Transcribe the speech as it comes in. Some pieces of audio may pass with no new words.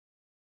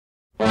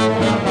I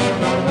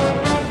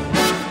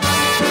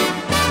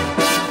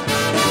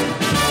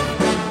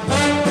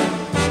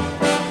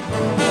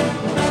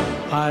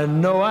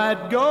know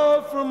I'd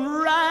go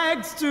from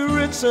rags to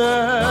riches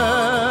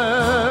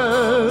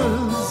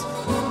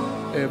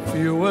if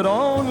you would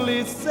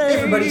only say. Hey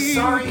everybody,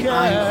 sorry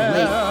I'm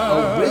late.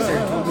 A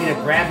wizard told me to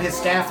grab his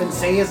staff and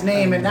say his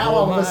name, and now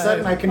all of a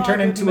sudden I can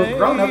turn into a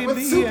grown-up with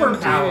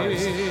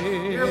superpowers.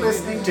 You're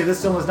listening to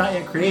This Film Was Not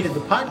Yet Created, the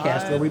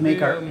podcast where we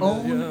make our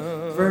own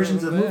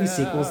versions of movie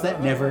sequels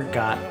that never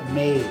got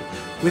made.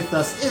 With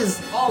us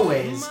is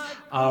always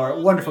our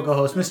wonderful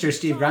co-host, Mr.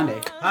 Steve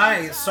Grande.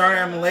 Hi, sorry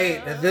I'm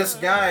late. This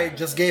guy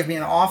just gave me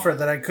an offer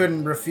that I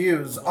couldn't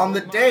refuse on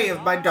the day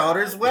of my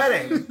daughter's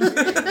wedding.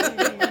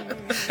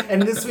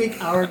 And this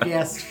week, our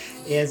guest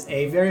is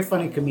a very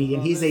funny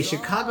comedian. He's a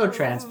Chicago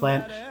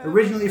transplant,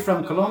 originally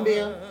from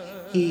Colombia.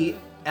 He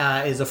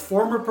is a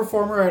former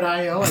performer at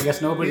I.O. I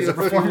guess nobody's a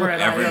performer at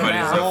I.O.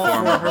 Everybody's a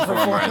former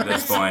performer at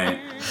this point.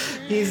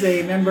 He's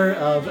a member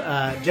of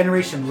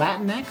Generation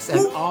Latinx,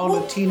 an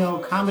all-Latino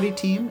comedy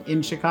team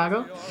in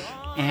Chicago.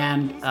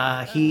 And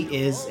he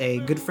is a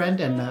good friend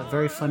and a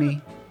very funny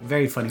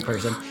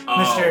person.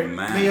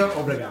 Mr. Leo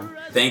Obregon.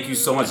 Thank you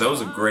so much. That was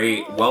a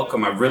great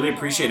welcome. I really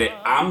appreciate it.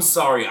 I'm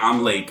sorry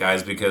I'm late,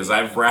 guys, because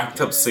I've racked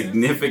up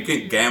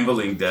significant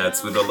gambling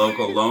debts with a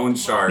local loan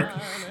shark,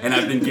 and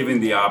I've been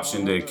given the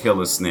option to kill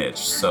a snitch.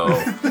 So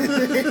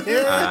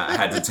I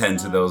had to tend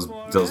to those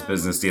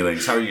business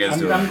dealings. How are you guys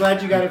doing? I'm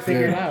glad you got it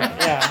figured out.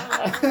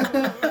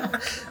 Yeah.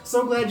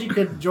 So glad you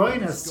could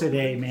join us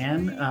today,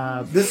 man.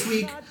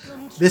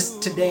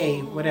 Today,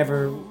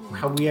 however we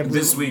want to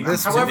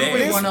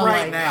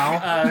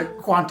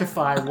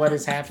quantify what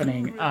is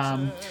happening.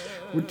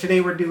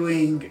 Today we're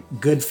doing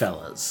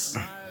Goodfellas.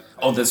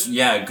 Oh,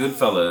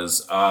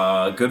 Goodfellas.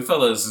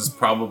 Goodfellas is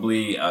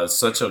probably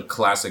such a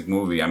classic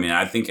movie. I mean,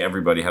 I think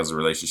everybody has a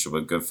relationship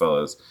with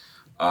Goodfellas.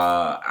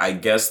 I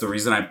guess the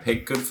reason I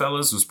picked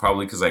Goodfellas was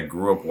probably because I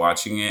grew up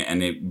watching it,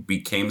 and it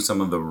became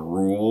some of the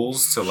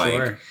rules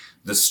to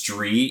the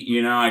street.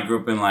 You know, I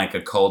grew up in like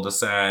a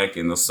cul-de-sac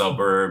in the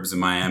suburbs in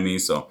Miami,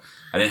 so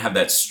I didn't have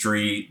that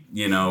street,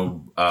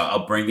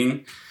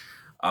 upbringing.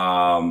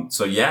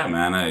 So yeah,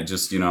 man, I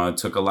just, I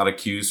took a lot of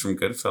cues from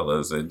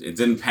Goodfellas. It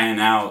didn't pan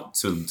out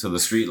to the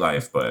street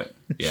life, but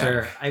yeah.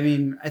 Sure. I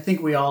mean, I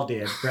think we all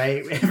did,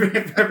 right?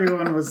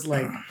 Everyone was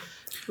like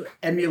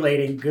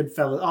emulating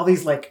Goodfellas. All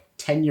these like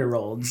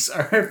 10-year-olds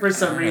are for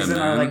some reason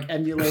are like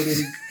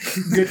emulating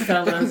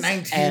Goodfellas.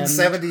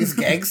 1970s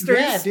gangsters?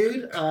 Yeah,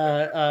 dude.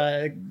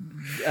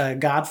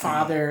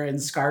 Godfather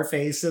and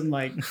Scarface and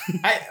like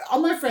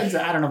all my friends.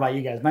 I don't know about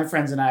you guys. My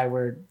friends and I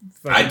were.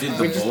 I did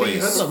the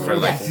voice for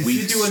like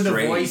weeks You're doing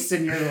straight. The voice,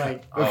 and you're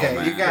like,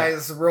 okay, you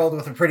guys rolled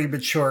with a pretty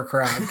mature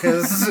crowd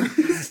because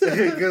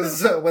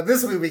when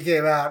this movie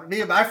came out,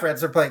 me and my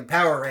friends were playing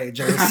Power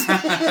Rangers.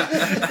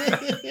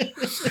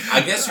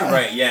 I guess you're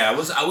right. Yeah,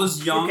 I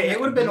was young. Okay, it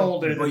would have been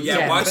older. But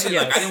yeah, watch it.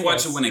 Like I didn't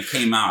watch it when it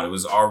came out. It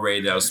was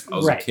R-rated. I was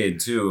a kid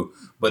too.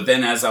 But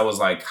then as I was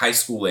like high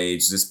school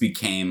age, this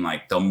became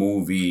like the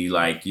movie,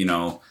 like,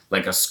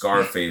 like a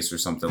Scarface or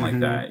something like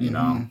that,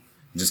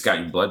 Just got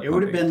your blood pumping. It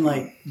would have been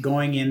like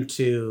going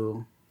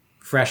into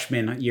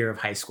freshman year of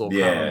high school,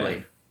 probably.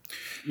 Yeah.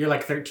 You're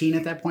like 13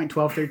 at that point,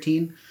 12,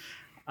 13.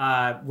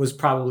 Was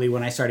probably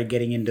when I started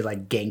getting into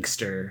like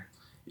gangster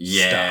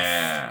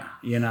stuff,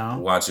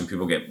 watching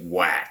people get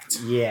whacked.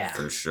 Yeah,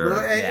 for sure.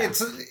 Well,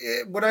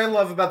 what I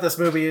love about this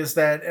movie is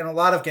that in a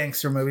lot of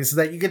gangster movies is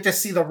that you get to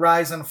see the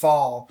rise and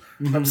fall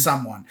of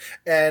someone.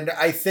 And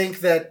I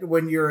think that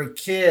when you're a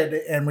kid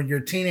and when you're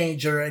a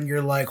teenager and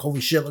you're like, holy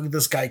shit, look at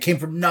this guy, came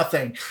from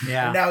nothing.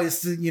 Yeah. And now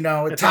he's,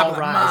 it's top all of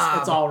the rise. mob.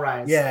 It's all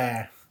rise.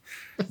 Yeah.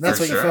 That's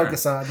what you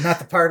focus on, not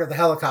the part of the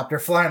helicopter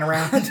flying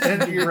around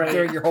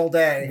during your whole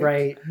day.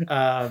 Right.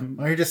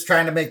 Or you're just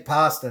trying to make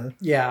pasta.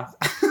 Yeah.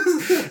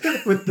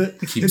 With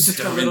just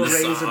a little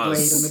razor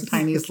blade and the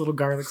tiniest little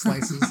garlic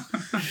slices.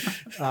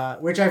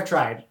 Which I've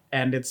tried,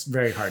 and it's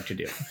very hard to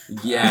do.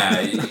 Yeah.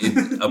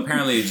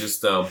 Apparently it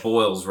just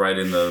boils right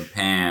in the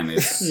pan.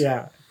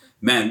 Yeah.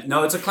 Man,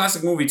 no, it's a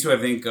classic movie too. I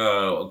think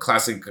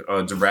classic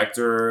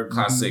director,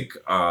 classic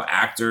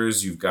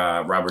actors. You've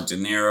got Robert De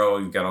Niro.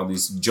 You've got all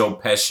these Joe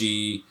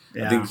Pesci.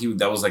 Yeah. I think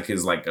that was like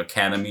his like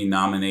Academy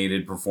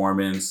nominated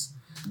performance.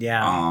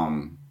 Yeah.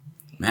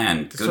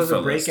 Man, this was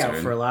a breakout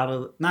for a lot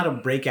of, not a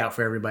breakout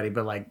for everybody,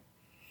 but like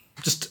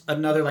just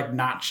another like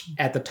notch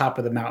at the top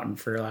of the mountain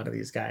for a lot of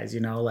these guys.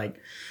 The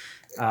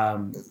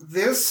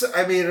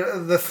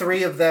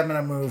three of them in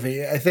a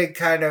movie, I think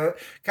kind of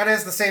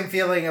has the same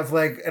feeling of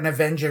like an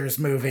Avengers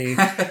movie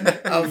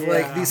of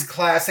like these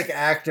classic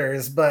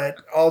actors, but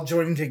all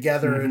joined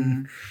together.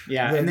 And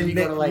and then you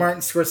go to like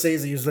Martin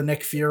Scorsese, who's the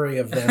Nick Fury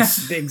of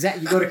this.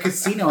 Exactly. You go to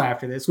Casino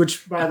after this,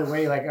 which by the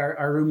way, like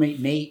our roommate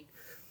Nate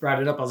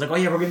brought it up. I was like, oh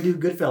yeah, we're going to do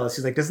Goodfellas.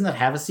 He's like, doesn't that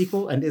have a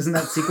sequel? And isn't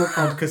that sequel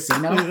called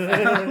Casino?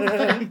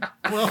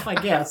 Well, I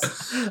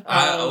guess.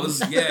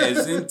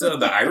 Isn't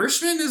The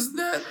Irishman, isn't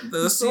that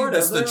the Sort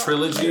that's of. the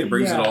trilogy? It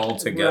brings it all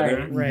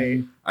together.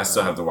 Right. I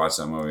still have to watch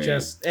that movie.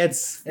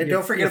 And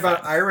don't forget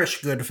about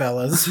Irish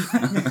Goodfellas.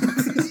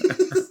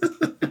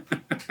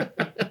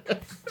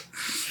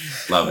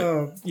 Love it.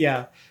 Oh,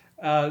 yeah.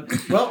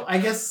 Well, I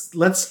guess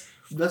let's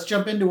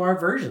jump into our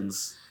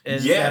versions.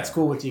 If that's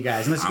cool with you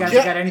guys. Unless you guys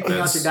got anything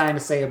else you're dying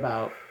to say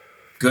about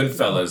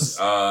Goodfellas.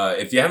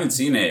 If you haven't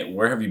seen it,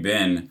 where have you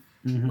been?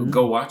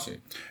 Go watch it.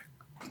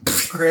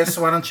 Chris,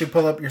 why don't you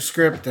pull up your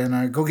script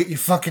and go get your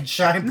fucking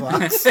shine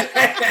box? God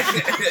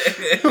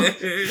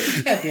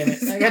damn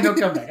it. I got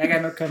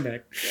no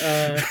comeback.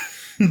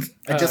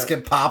 I just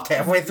get popped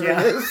halfway through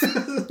this.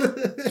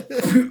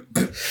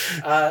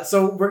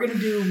 So we're going to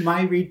do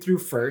my read through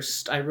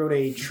first. I wrote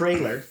a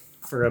trailer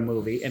for a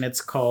movie, and it's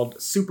called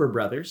Super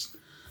Brothers.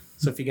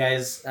 So if you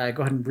guys go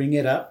ahead and bring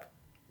it up.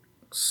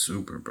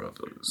 Super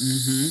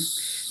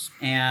Brothers.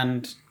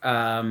 And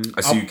I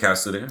see you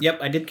casted it. Yep,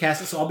 I did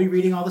cast it. So I'll be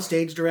reading all the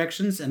stage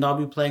directions, and I'll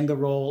be playing the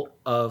role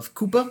of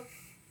Koopa.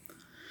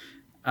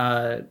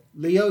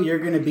 Leo, you're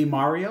going to be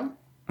Mario.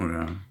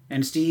 Okay.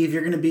 And Steve,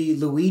 you're going to be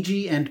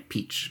Luigi and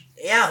Peach.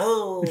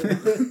 Yahoo!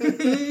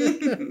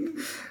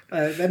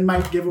 That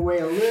might give away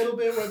a little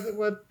bit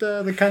what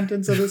the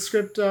contents of the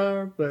script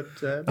are, but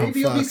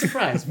maybe you'll be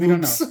surprised. We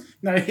don't know.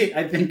 No,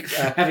 I think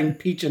having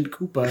Peach and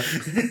Koopa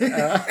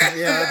Yeah,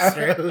 that's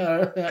true.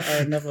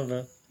 are enough of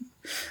a...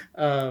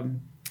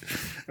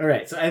 all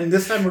right, so and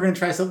this time we're going to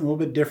try something a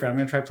little bit different. I'm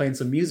going to try playing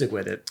some music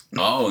with it.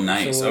 Oh,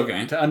 nice. So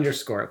okay. To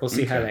underscore it. We'll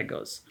see how that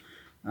goes.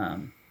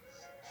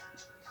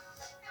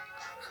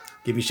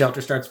 Give Me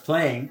Shelter starts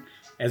playing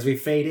as we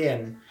fade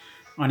in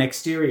on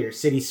exterior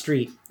city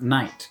street,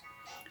 night.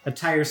 A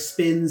tire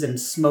spins and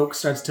smoke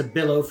starts to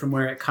billow from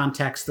where it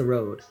contacts the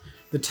road.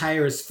 The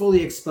tire is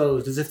fully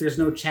exposed as if there's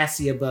no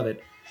chassis above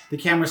it. The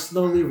camera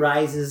slowly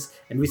rises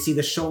and we see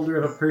the shoulder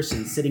of a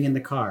person sitting in the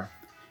car.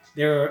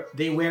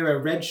 They wear a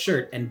red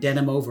shirt and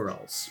denim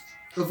overalls.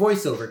 A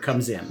voiceover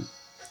comes in.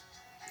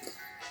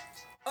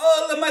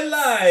 All of my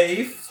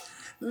life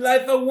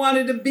I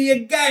wanted to be a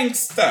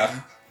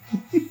gangster.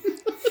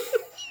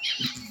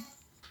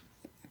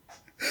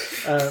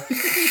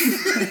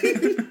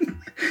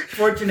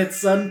 Fortunate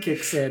Son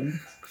kicks in.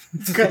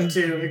 Cut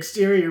to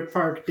exterior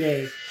park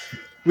day.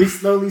 We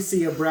slowly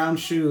see a brown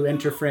shoe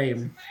enter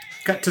frame.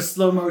 Cut to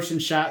slow motion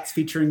shots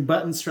featuring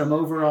buttons from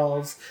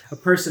overalls, a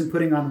person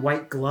putting on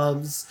white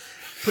gloves,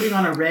 putting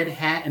on a red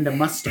hat and a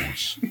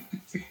mustache.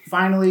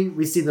 Finally,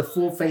 we see the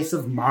full face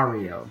of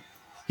Mario.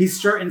 He's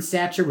short in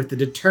stature with a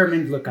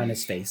determined look on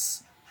his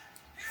face.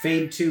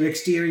 Fade to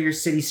exterior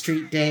city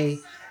street day,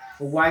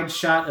 a wide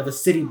shot of a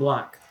city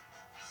block.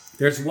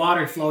 There's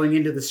water flowing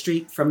into the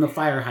street from the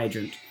fire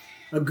hydrant.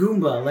 A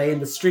Goomba lay in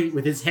the street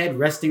with his head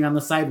resting on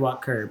the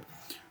sidewalk curb.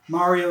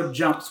 Mario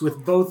jumps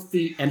with both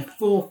feet and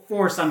full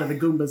force onto the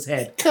Goomba's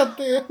head.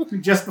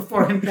 Just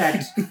before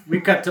impact, we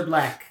cut to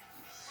black.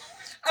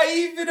 I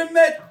even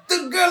met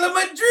the girl of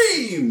my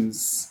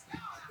dreams.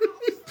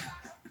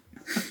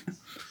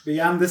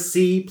 Beyond the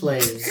Sea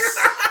plays.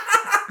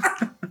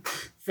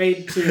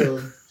 Fade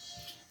to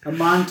a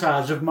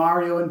montage of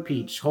Mario and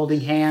Peach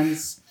holding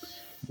hands,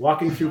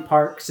 walking through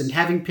parks and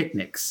having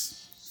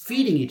picnics,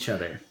 feeding each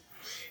other.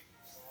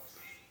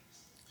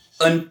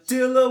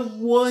 Until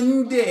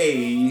one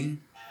day...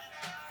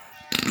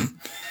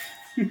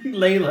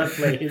 Layla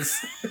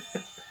plays.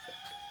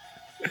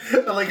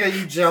 I like how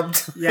you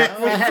jumped. Yeah,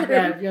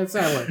 that's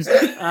how it works.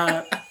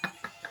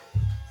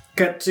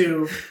 Cut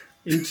to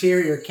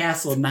interior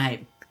castle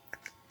night.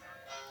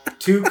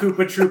 Two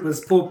Koopa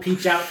Troopas pull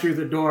Peach out through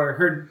the door,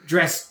 her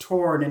dress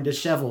torn and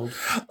disheveled.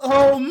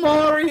 Oh,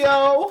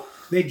 Mario!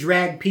 They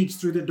drag Peach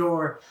through the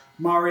door.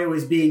 Mario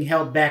is being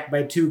held back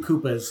by two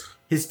Koopas,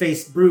 his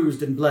face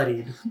bruised and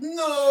bloodied.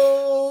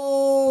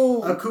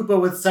 No! A Koopa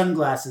with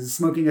sunglasses,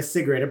 smoking a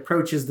cigarette,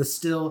 approaches the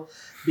still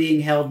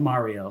being held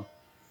Mario.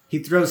 He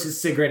throws his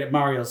cigarette at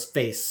Mario's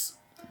face.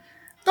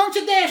 Don't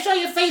you dare show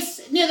your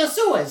face near the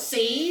sewers,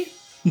 see?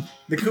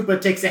 The Koopa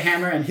takes a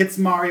hammer and hits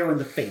Mario in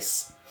the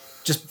face.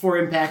 Just before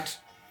impact,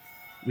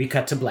 we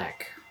cut to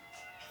black.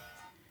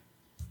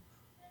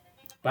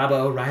 Baba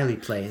O'Reilly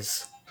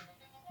plays.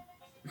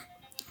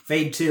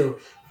 Fade to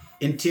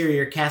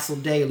interior castle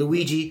day.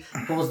 Luigi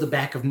pulls the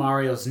back of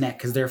Mario's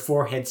neck as their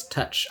foreheads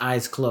touch,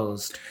 eyes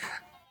closed.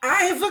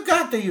 I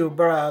forgot you,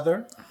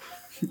 brother.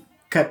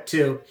 Cut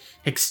to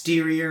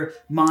exterior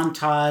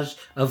montage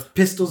of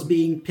pistols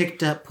being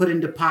picked up, put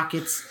into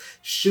pockets,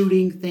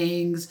 shooting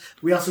things.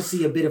 We also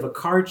see a bit of a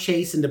car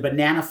chase and a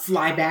banana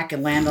fly back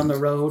and land on the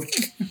road.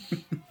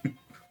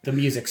 The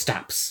music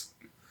stops.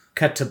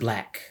 Cut to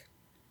black.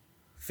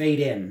 Fade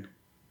in.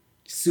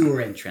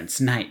 Sewer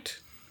entrance, night.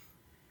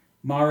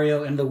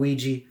 Mario and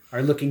Luigi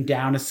are looking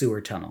down a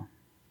sewer tunnel.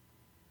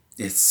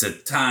 It's a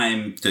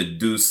time to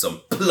do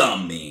some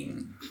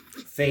plumbing.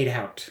 Fade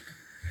out.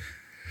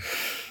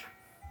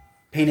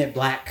 Paint It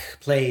Black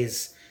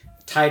plays.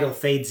 Title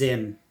fades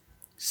in.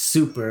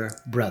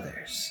 Super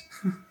Brothers.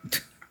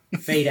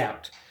 Fade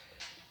out.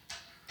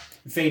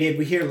 Fade in,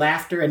 we hear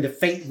laughter, and a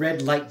faint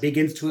red light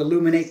begins to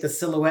illuminate the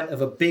silhouette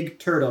of a big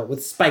turtle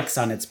with spikes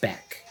on its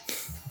back.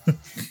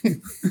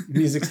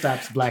 Music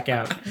stops,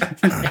 blackout.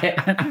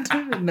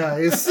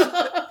 Nice.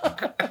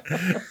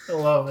 I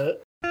love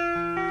it.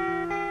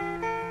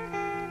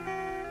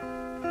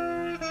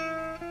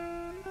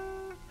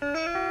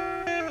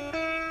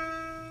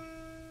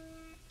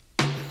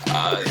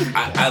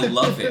 I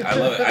love it. I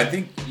love it. I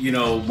think,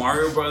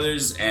 Mario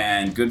Brothers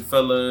and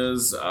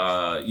Goodfellas,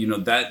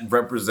 that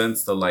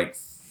represents the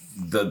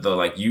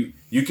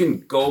you can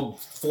go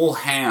full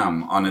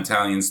ham on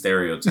Italian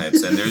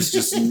stereotypes and there's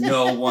just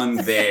no one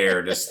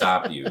there to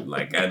stop you,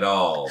 at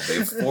all.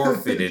 They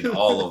forfeited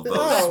all of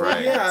those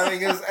rights. Yeah,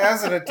 because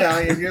as an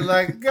Italian, you're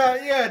like,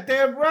 God, yeah,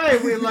 damn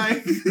right. We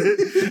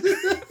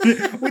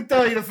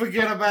tell you to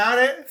forget about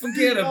it.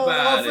 Forget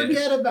about it.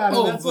 Forget about it.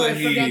 Oh, That's what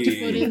I forgot to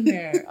put in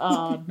there.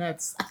 Oh,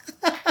 nuts.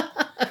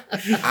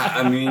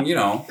 I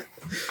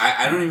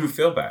don't even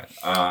feel bad.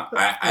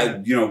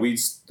 I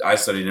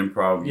studied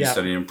improv. You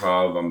studied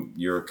improv.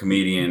 You're a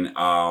comedian.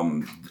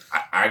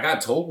 I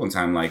got told one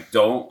time,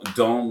 don't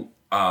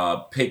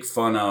pick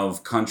fun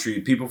of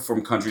people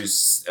from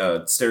countries,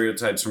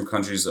 stereotypes from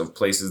countries of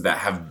places that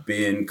have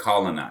been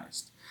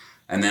colonized.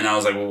 And then I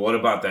was like, well, what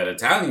about that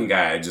Italian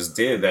guy I just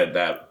did,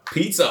 that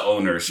pizza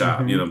owner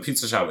shop,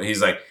 pizza shop?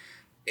 He's like,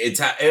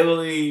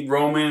 Italy,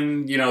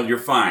 Roman, you're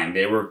fine.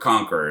 They were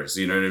conquerors,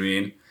 you know what I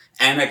mean?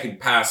 And I could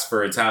pass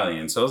for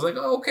Italian. So I was like,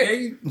 oh,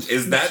 okay,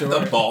 is that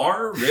the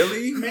bar?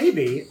 Really?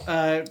 Maybe.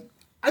 I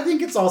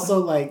think it's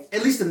also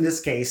at least in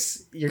this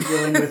case, you're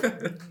dealing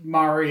with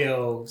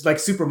Mario,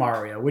 Super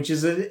Mario, which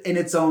is in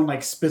its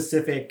own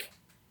specific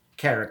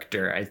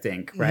character, I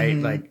think, right?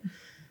 Mm-hmm.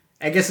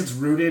 I guess it's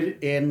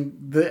rooted in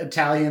the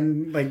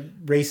Italian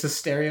racist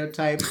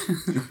stereotype,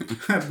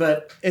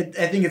 but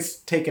I think it's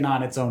taken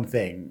on its own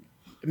thing.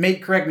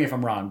 Correct me if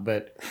I'm wrong,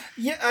 but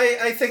yeah,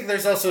 I think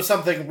there's also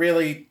something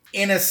really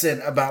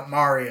innocent about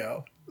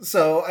Mario.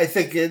 So I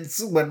think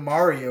it's when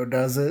Mario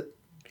does it,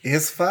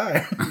 it's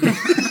fine.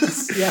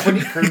 Yeah, when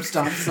he curb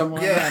stomps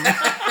someone. Yeah.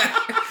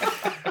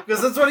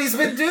 Because that's what he's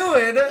been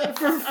doing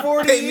for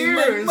 40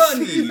 years.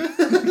 Money.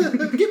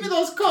 Give me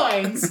those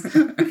coins.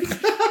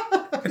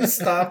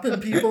 Stopping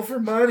people for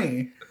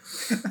money.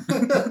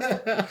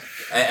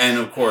 And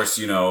of course,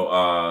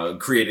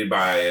 created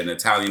by an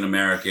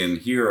Italian-American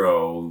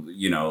hero,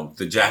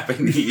 the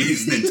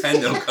Japanese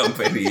Nintendo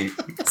company.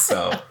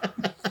 So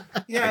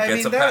yeah,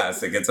 it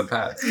gets a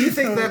pass. You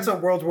think that's a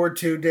World War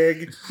II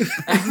dig?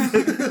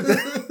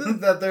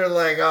 That they're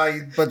like, oh,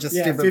 you bunch of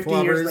stupid 50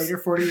 plumbers. years later,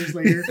 40 years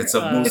later. It's a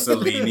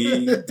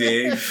Mussolini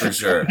dig for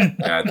sure.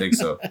 Yeah, I think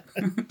so.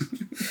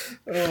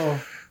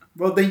 Oh.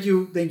 Well, thank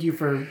you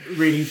for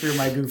reading through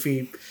my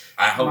goofy.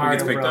 I hope Mario it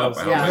gets picked Bros.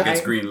 up. I hope it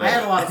gets greenlit. I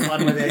had a lot of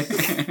fun with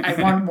it. I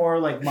want more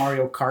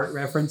Mario Kart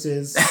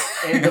references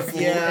in the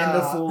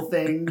full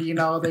thing.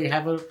 They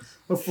have a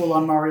full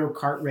on Mario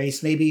Kart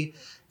race. Maybe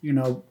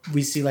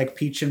we see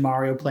Peach and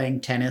Mario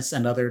playing tennis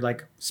and other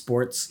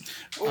sports.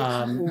 What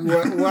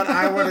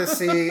I want to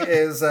see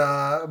is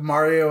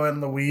Mario and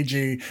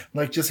Luigi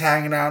just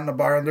hanging out in the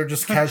bar, and they're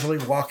just casually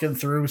walking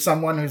through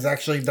someone who's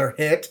actually their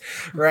hit,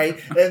 right?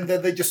 And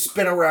then they just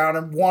spin around,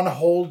 and one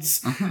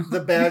holds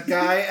the bad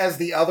guy as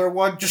the other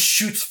one just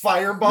shoots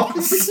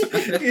fireballs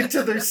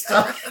into their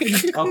stomach.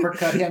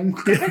 Uppercut him.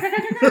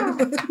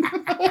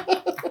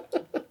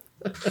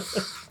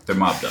 They're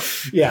mobbed up.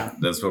 Yeah.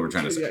 That's what we're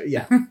trying to say.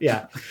 Yeah.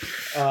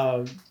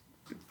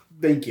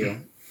 Thank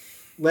you.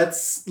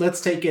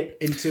 Let's take it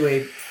into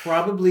a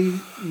probably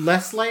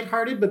less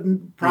lighthearted, but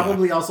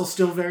probably also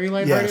still very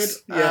lighthearted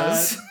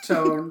Yes.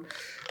 tone.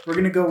 We're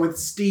going to go with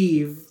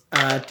Steve.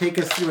 Take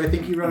us through, I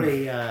think you wrote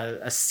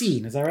a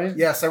scene, is that right?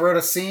 Yes, I wrote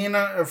a scene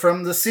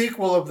from the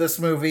sequel of this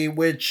movie,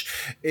 which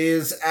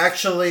is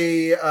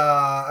actually,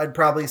 I'd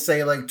probably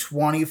say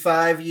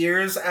 25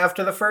 years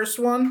after the first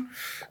one.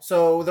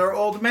 So they're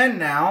old men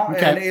now,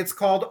 and it's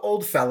called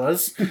Old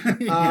Fellas.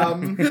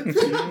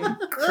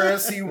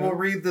 Chris, you will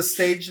read the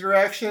stage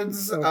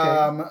directions.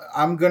 Okay.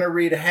 I'm going to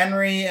read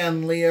Henry,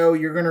 and Leo,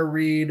 you're going to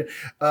read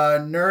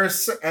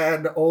Nurse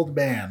and Old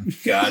Man.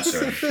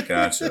 Gotcha.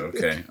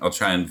 Okay. I'll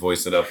try and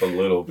voice it up a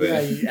little bit. Yeah,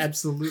 you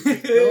absolutely.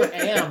 Go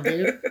ham,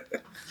 dude.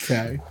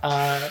 Okay.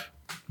 All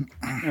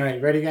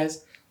right, ready,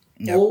 guys?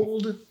 Yep.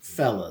 Old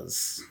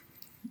Fellas.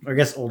 Or I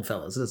guess Old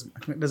Fellas. Does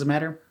it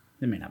matter?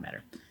 It may not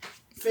matter.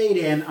 Fade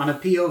in on a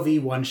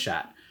POV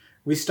one-shot.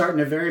 We start in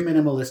a very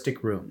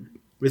minimalistic room.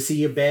 We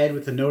see a bed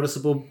with a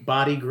noticeable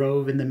body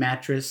grove in the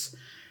mattress.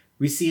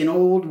 We see an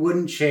old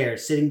wooden chair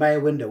sitting by a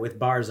window with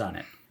bars on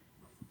it.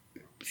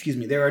 Excuse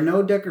me. There are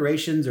no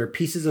decorations or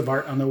pieces of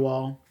art on the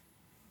wall.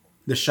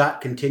 The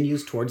shot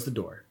continues towards the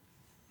door.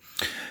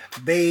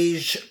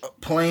 Beige,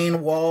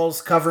 plain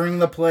walls covering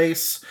the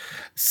place.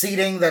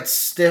 Seating that's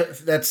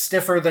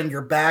stiffer than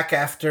your back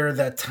after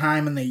that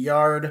time in the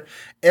yard.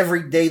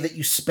 Every day that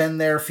you spend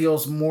there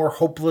feels more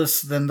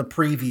hopeless than the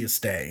previous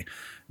day.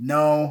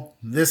 No,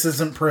 this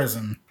isn't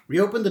prison. We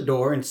open the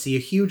door and see a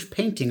huge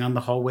painting on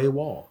the hallway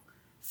wall.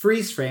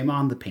 freeze frame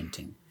on the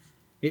painting.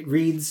 It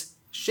reads,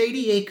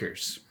 Shady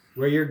Acres,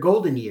 where your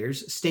golden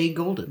years stay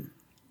golden.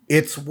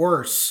 It's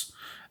worse,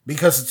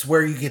 because it's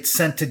where you get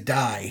sent to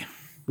die.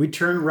 We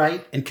turn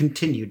right and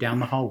continue down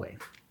the hallway.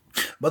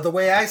 But the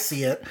way I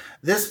see it,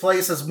 this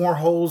place has more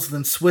holes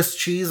than Swiss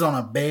cheese on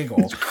a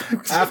bagel.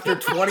 After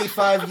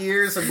 25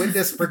 years of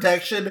witness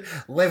protection,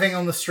 living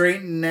on the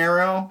straight and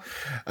narrow,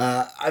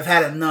 I've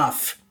had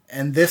enough.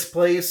 And this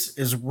place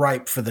is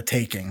ripe for the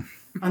taking.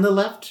 On the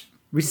left,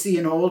 we see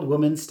an old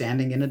woman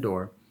standing in a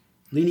door,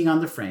 leaning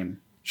on the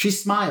frame. She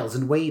smiles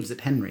and waves at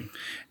Henry. It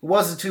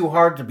wasn't too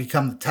hard to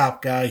become the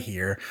top guy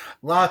here.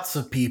 Lots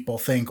of people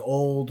think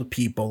old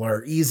people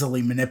are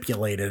easily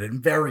manipulated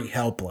and very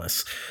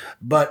helpless.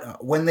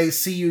 But when they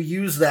see you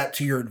use that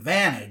to your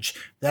advantage,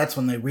 that's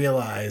when they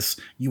realize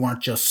you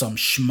aren't just some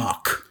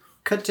schmuck.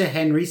 Cut to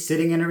Henry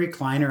sitting in a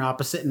recliner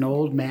opposite an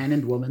old man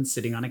and woman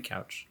sitting on a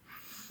couch.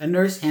 A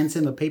nurse hands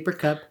him a paper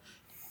cup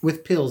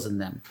with pills in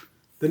them.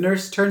 The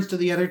nurse turns to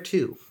the other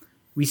two.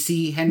 We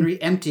see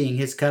Henry emptying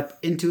his cup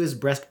into his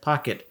breast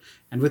pocket,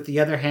 and with the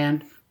other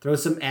hand, throw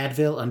some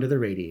Advil under the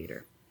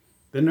radiator.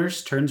 The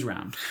nurse turns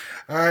round.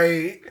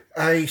 I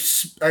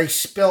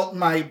spilt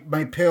my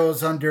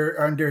pills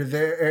under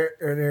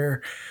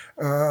there.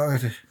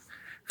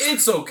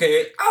 It's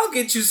okay. I'll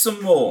get you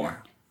some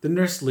more. The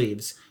nurse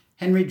leaves.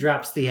 Henry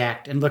drops the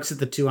act and looks at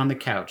the two on the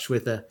couch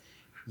with a,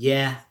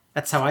 yeah,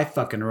 that's how I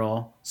fucking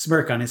roll,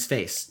 smirk on his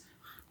face.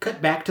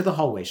 Cut back to the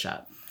hallway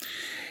shot.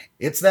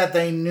 It's that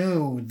they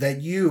knew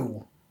that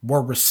you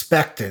were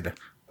respected,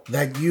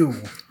 that you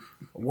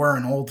were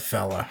an old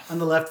fella. On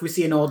the left, we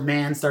see an old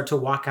man start to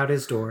walk out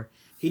his door.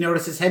 He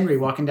notices Henry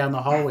walking down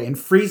the hallway and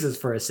freezes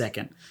for a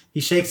second. He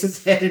shakes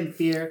his head in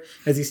fear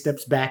as he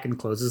steps back and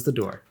closes the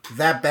door.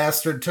 That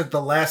bastard took the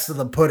last of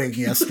the pudding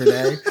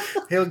yesterday.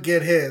 He'll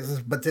get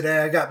his, but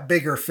today I got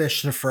bigger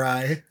fish to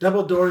fry.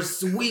 Double doors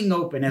swing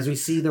open as we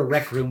see the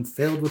rec room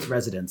filled with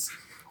residents.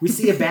 We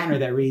see a banner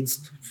that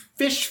reads,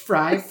 Fish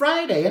Fry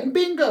Friday and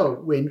bingo,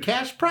 win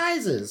cash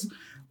prizes.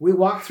 We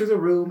walk through the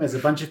room as a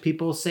bunch of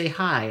people say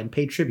hi and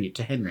pay tribute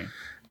to Henry.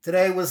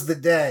 Today was the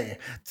day.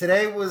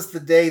 Today was the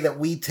day that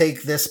we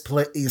take this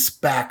place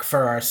back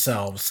for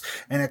ourselves.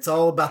 And it's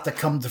all about to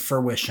come to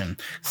fruition.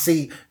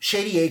 See,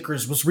 Shady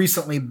Acres was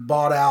recently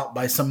bought out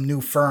by some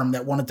new firm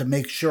that wanted to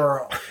make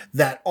sure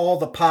that all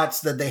the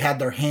pots that they had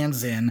their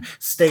hands in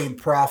stayed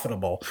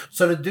profitable.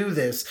 So to do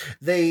this,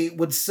 they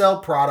would sell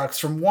products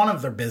from one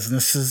of their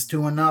businesses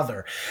to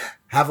another.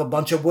 Have a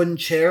bunch of wooden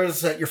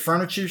chairs at your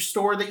furniture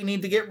store that you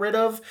need to get rid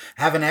of.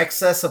 Have an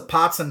excess of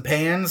pots and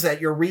pans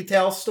at your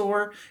retail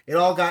store. It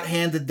all got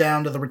handed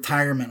down to the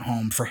retirement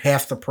home for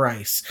half the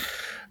price.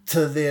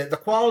 The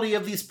quality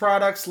of these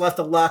products left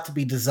a lot to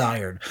be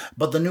desired,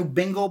 but the new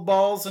bingo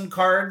balls and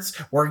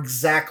cards were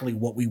exactly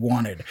what we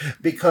wanted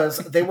because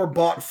they were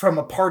bought from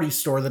a party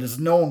store that is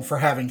known for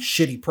having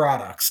shitty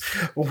products.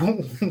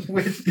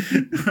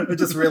 I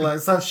just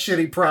realized how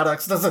shitty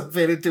products doesn't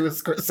fit into a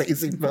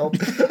Scorsese film.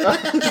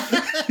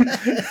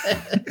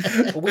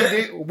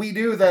 we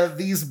knew that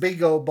these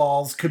bingo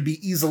balls could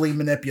be easily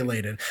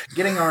manipulated.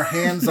 Getting our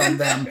hands on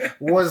them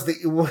was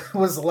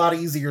a lot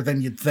easier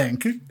than you'd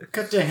think.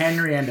 Cut to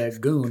Henry and a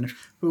goon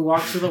who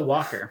walks with a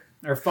walker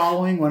are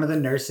following one of the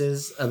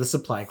nurses of the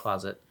supply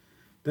closet.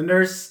 The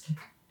nurse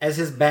has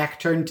his back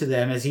turned to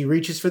them as he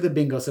reaches for the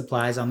bingo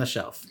supplies on the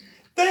shelf.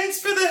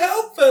 Thanks for the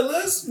help,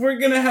 fellas. We're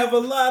gonna have a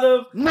lot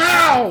of...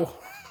 Now!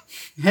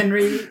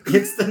 Henry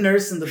hits the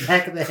nurse in the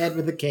back of the head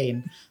with a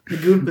cane. The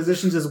goon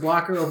positions his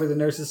walker over the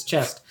nurse's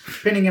chest,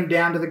 pinning him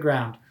down to the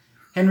ground.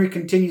 Henry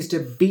continues to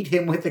beat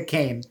him with the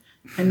cane.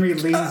 Henry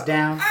leans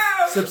down,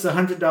 slips a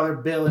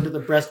 $100 bill into the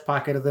breast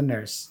pocket of the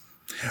nurse.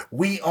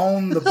 We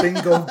own the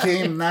bingo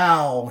game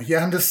now. You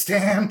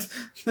understand?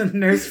 The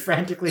nurse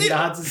frantically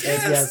nods his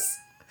head yes.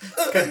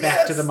 Cut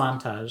back to the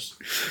montage.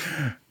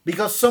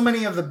 Because so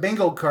many of the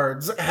bingo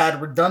cards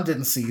had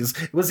redundancies,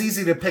 it was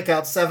easy to pick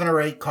out 7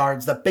 or 8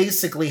 cards that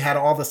basically had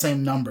all the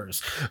same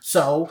numbers.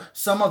 So,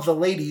 some of the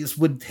ladies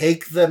would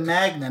take the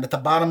magnet at the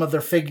bottom of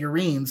their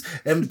figurines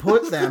and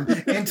put them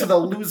into the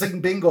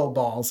losing bingo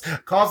balls,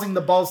 causing the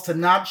balls to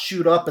not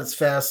shoot up as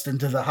fast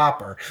into the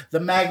hopper.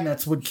 The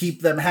magnets would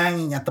keep them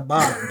hanging at the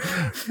bottom.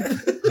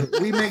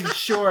 We made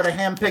sure to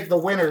handpick the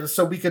winners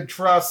so we could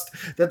trust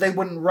that they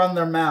wouldn't run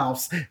their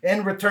mouths.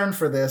 In return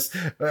for this,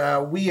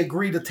 we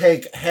agreed to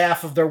take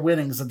half of their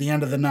winnings at the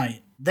end of the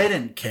night. They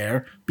didn't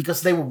care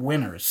because they were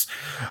winners.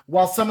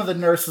 While some of the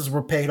nurses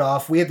were paid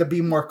off, we had to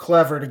be more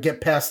clever to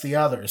get past the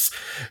others.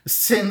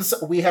 Since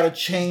we had to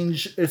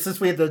change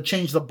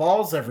the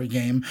balls every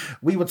game,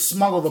 we would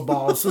smuggle the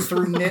balls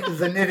through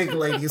the knitting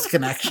ladies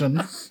connection.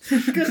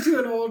 Cut to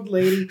an old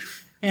lady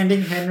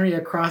handing Henry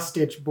a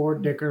cross-stitch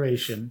board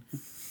decoration.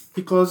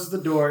 He closes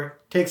the door,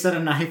 takes out a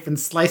knife, and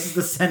slices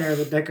the center of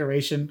the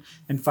decoration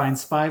and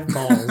finds 5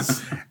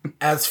 balls.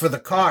 As for the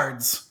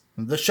cards,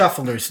 the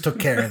shufflers took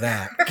care of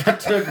that. Cut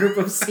to a group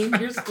of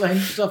seniors playing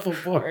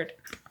shuffleboard.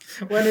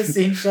 One is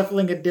seen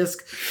shuffling a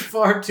disc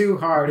far too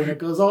hard, and it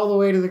goes all the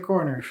way to the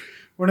corner.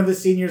 One of the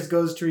seniors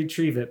goes to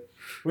retrieve it.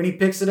 When he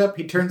picks it up,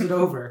 he turns it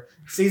over,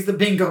 sees the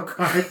bingo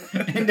card,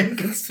 and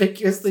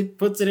inconspicuously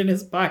puts it in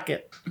his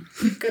pocket.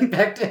 Cut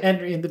back to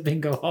Henry in the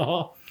bingo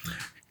hall.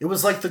 It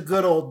was like the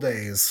good old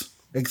days.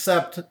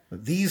 Except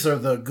these are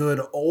the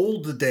good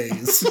old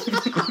days.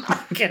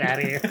 Get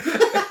out of here.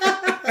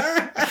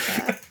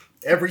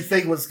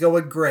 Everything was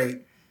going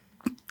great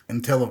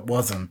until it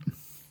wasn't.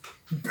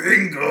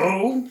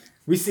 Bingo!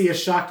 We see a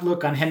shocked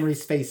look on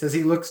Henry's face as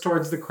he looks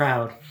towards the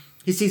crowd.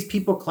 He sees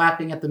people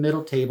clapping at the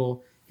middle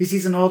table. He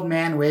sees an old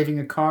man waving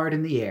a card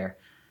in the air.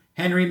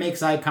 Henry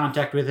makes eye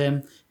contact with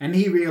him, and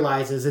he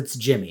realizes it's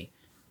Jimmy,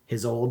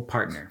 his old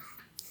partner.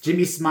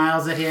 Jimmy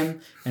smiles at him,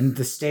 and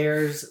the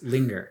stares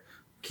linger.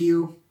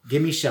 Cue,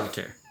 gimme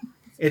shelter.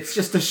 It's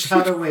just a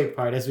shot away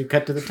part as we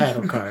cut to the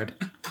title card.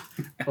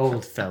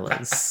 Old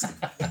fellas.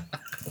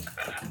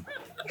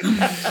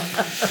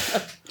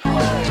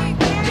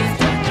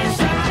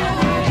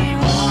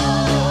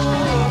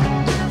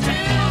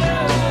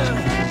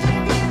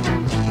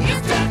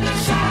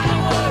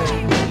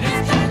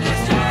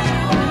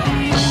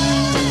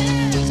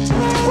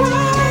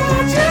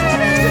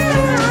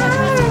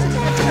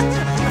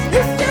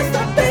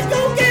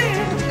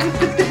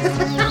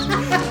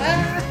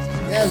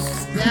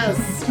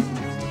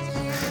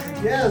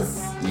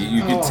 Yes.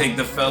 You could take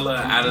the fella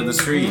out of the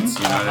streets,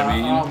 you know what I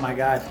mean? Oh my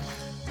god.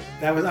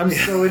 I'm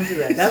so into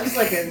that. That was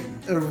like a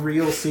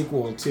real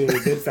sequel to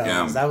Goodfellas.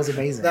 Yeah. That was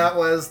amazing. That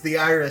was The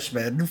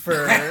Irishman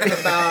for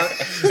about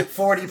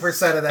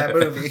 40% of that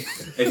movie.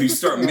 If you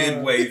start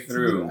midway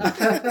through,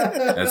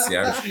 that's the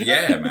Irish.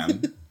 Yeah,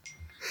 man.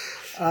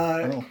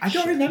 I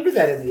don't remember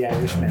that in The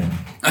Irishman.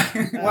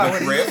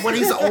 When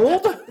he's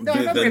old?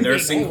 The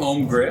nursing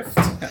home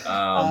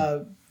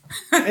grift.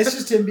 It's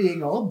just him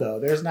being old, though.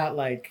 There's not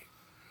like...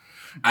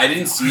 I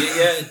didn't see it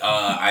yet.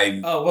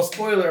 Oh, well,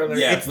 spoiler alert.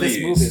 Yeah, it's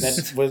please.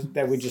 this movie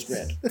that we just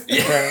read.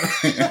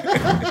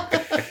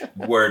 Yeah.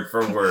 Word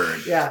for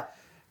word. Yeah.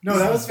 No,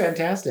 that was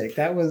fantastic.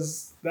 That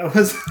was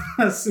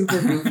a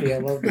super goofy. I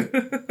loved it.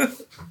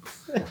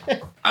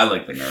 I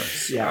like the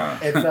nurse. Yeah,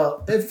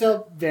 it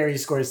felt very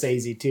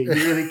Scorsese too. You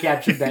really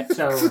captured that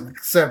tone.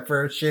 Except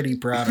for shitty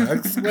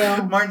products.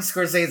 Well, Martin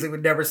Scorsese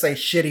would never say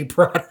shitty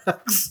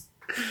products.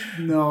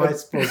 no, I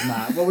suppose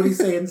not. What would he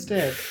say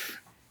instead?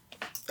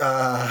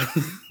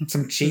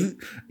 Some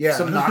cheap, Yeah.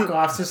 some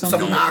knockoffs or something.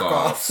 Some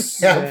knockoffs.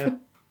 Knockoffs. Yeah.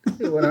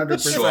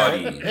 100%.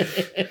 Shorty.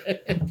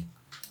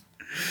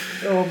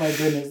 Oh my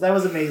goodness, that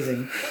was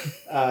amazing.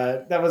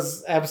 That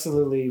was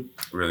absolutely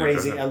Really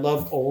crazy. perfect. I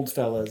love old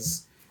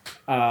fellas.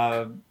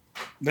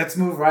 Let's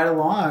move right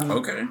along.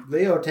 Okay.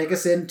 Leo, take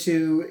us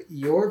into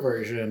your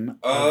version.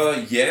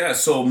 Yeah,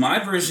 so my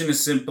version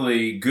is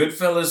simply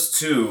Goodfellas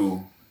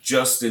 2,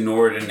 Just an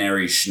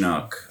Ordinary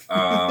Schnuck.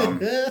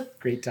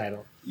 Great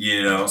title.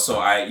 You know, so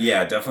I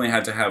definitely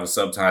had to have a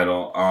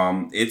subtitle.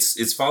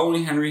 It's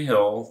following Henry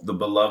Hill, the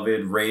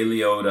beloved Ray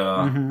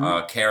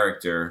Liotta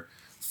character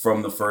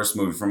from the first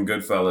movie, from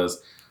Goodfellas.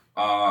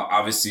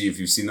 Obviously, if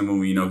you've seen the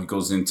movie, you know he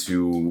goes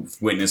into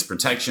witness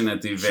protection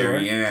at the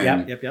very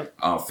end. Yep.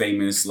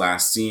 Famous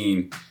last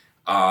scene.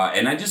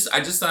 And I just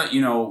thought,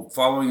 you know,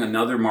 following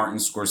another Martin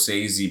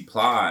Scorsese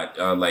plot,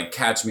 like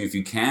Catch Me If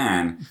You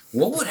Can,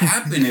 what would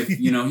happen if,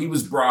 you know, he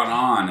was brought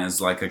on as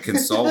like a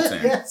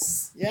consultant?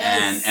 Yes.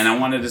 And I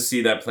wanted to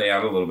see that play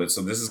out a little bit.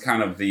 So this is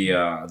kind of the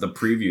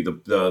preview,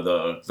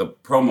 the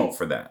promo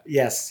for that.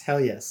 Yes.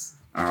 Hell yes.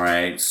 All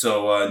right.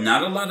 So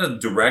not a lot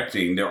of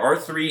directing. There are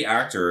 3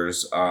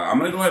 actors. I'm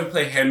going to go ahead and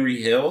play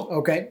Henry Hill.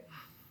 Okay.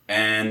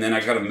 And then I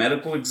got a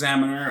medical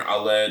examiner.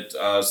 I'll let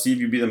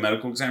Steve, you be the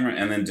medical examiner.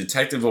 And then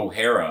Detective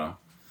O'Hara,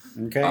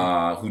 Okay.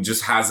 who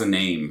just has a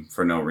name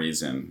for no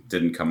reason.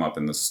 Didn't come up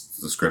in the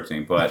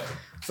scripting. But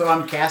So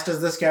I'm cast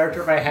as this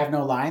character if I have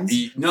no lines?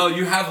 no,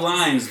 you have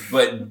lines,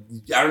 but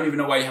I don't even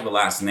know why you have a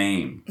last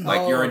name.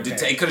 Like you're a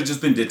okay. it could have just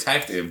been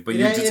Detective, but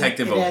you're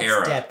Detective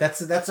O'Hara. Step.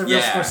 That's a real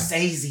Yeah.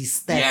 Scorsese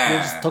step. Yeah. You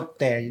just took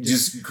there. You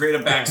Just create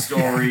a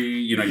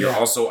backstory. You know, you're Yeah.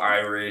 also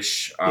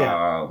Irish.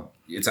 Yeah.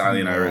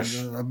 Italian Irish.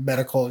 A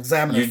medical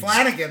examiner. You-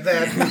 Flanagan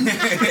then.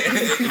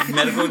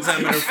 Medical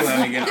examiner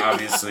Flanagan,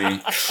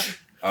 obviously.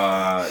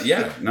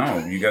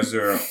 You guys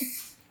are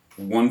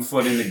 1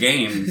 foot in the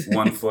game,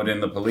 1 foot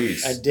in the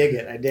police. I dig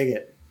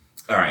it.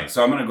 All right,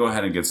 so I'm going to go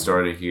ahead and get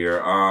started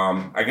here.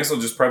 I guess I'll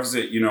just preface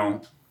it, you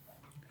know,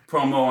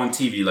 promo on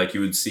TV like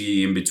you would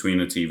see in between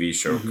a TV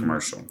show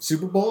commercial.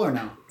 Super Bowl or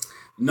no?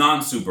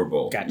 Non-Super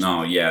Bowl. Gotcha.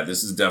 No, yeah,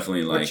 this is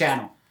definitely What like...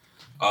 channel?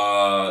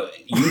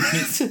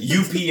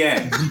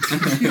 UPN.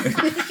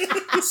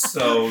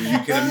 So you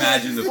can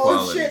imagine the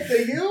quality. Oh shit,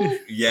 the U?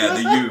 Yeah,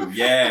 the U.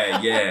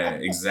 Yeah,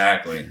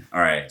 exactly. All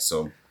right,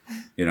 so,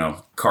 you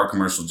know, car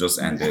commercial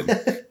just ended.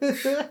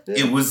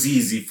 It was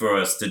easy for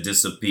us to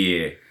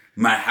disappear.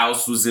 My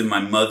house was in my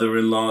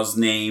mother-in-law's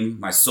name.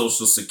 My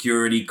social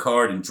security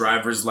card and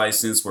driver's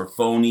license were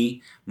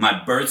phony. My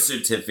birth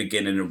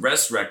certificate and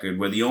arrest record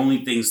were the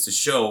only things to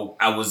show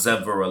I was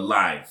ever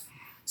alive.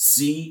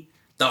 See?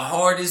 The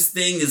hardest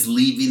thing is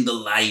leaving the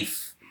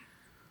life.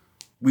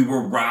 We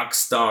were rock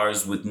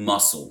stars with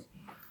muscle.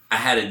 I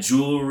had a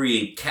jewelry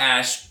and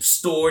cash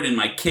stored in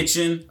my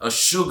kitchen, a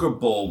sugar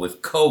bowl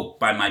with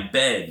Coke by my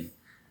bed.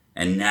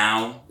 And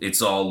now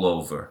it's all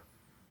over.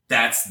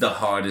 That's the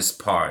hardest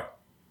part.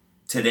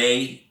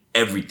 Today,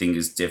 everything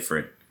is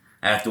different.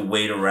 I have to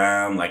wait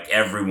around like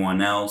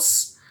everyone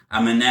else.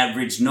 I'm an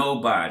average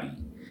nobody.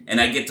 And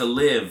I get to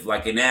live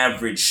like an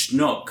average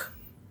schnook.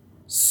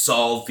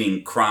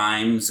 Solving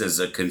crimes as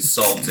a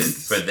consultant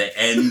for the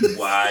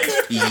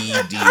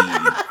NYPD.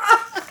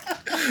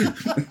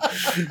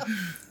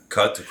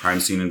 Cut to crime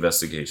scene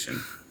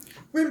investigation.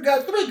 We've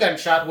got 3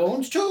 gunshot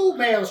wounds, 2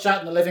 males shot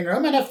in the living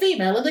room, and a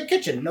female in the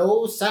kitchen.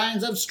 No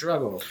signs of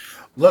struggle.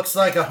 Looks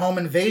like a home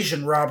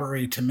invasion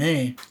robbery to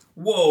me.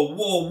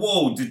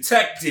 Whoa,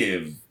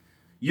 detective.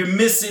 You're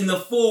missing the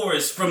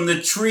forest from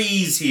the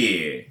trees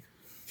here.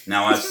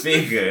 Now I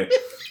figure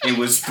it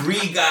was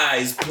 3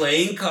 guys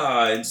playing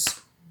cards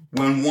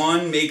when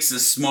one makes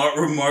a smart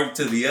remark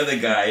to the other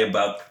guy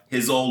about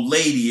his old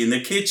lady in the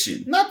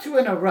kitchen. Not to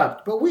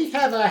interrupt, but we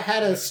have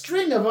had a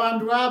string of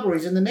armed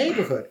robberies in the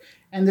neighborhood,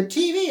 and the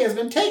TV has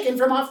been taken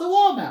from off the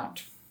wall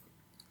mount.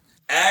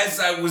 As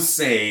I was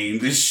saying,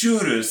 the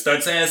shooter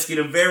starts asking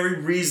a very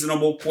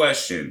reasonable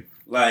question.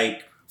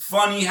 Like,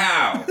 funny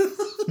how?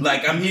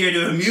 Like, I'm here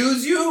to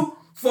amuse you?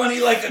 Funny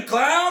like a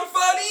clown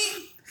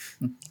funny?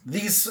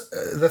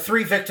 The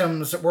 3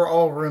 victims were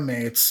all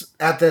roommates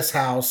at this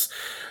house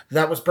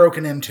that was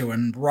broken into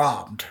and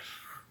robbed.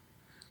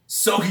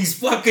 So he's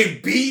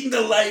fucking beating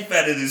the life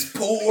out of this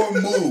poor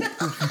moop.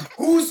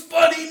 Who's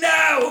funny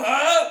now,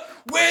 huh?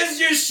 Where's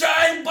your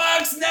shine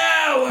box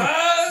now,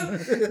 huh?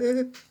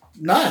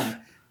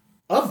 None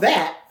of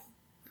that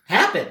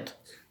happened.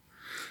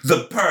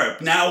 The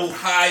perp, now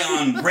high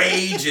on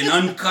rage and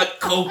uncut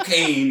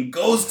cocaine,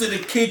 goes to the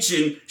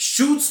kitchen,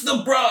 shoots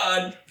the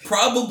broad,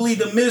 probably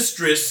the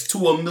mistress, to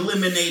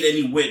eliminate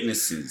any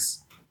witnesses.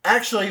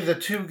 Actually, the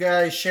 2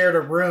 guys shared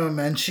a room,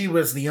 and she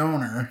was the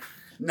owner.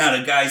 Now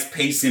the guy's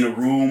pacing a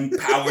room,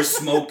 power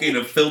smoking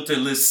a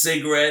filterless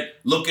cigarette,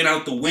 looking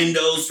out the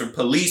windows for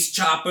police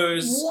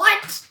choppers.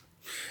 What?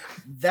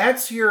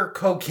 That's your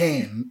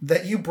cocaine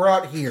that you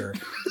brought here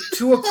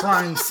to a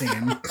crime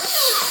scene.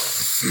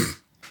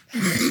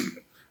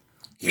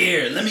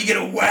 Here, let me get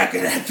a whack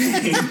of that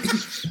thing.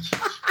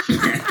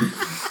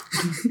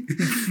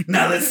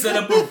 Now let's set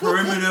up a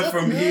perimeter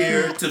from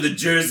here to the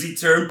Jersey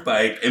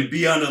Turnpike and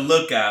be on the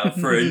lookout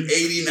for an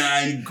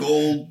 89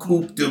 gold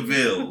Coupe de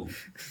Ville.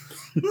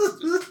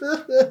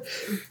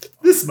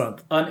 This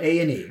month on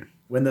A&E,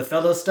 when the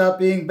fellows stop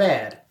being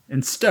bad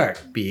and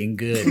start being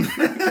good.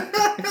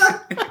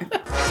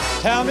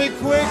 Tell me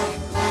quick,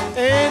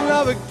 ain't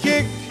love a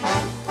kick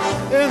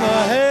in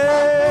the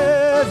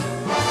head.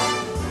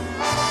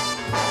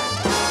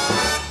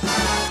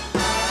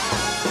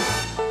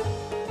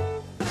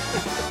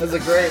 That's a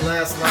great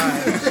last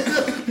line.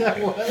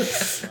 That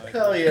was.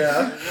 Hell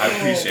yeah. I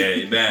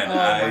appreciate it, man.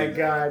 Oh my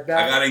god.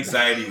 I got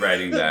anxiety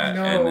writing that.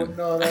 No,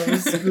 that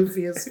was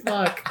goofy as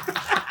fuck.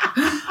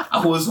 I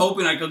was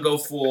hoping I could go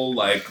full,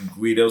 like,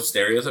 Guido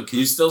stereotype. Can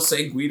you still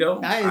say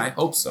Guido? I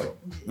hope so.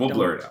 We'll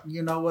blur it out.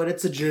 You know what?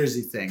 It's a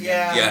Jersey thing.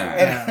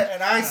 Yeah.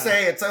 And I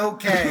say it's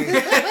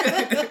okay.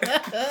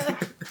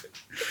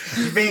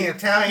 Being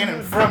Italian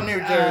and from New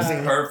Jersey.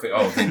 Perfect.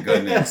 Oh, thank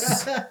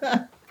goodness.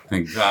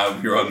 Thank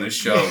God you're on this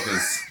show,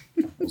 because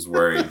I was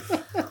worried.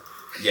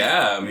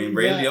 Yeah, I mean,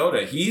 Ray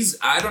Liotta,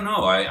 I don't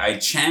know, I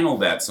channel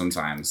that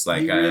sometimes.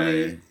 Like,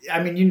 you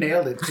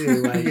nailed it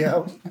too. Like,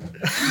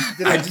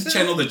 I just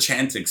channel the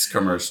Chantix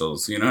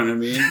commercials, you know what I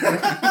mean?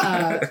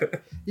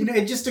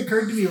 It just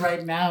occurred to me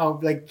right now,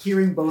 like,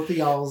 hearing both of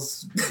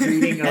y'all's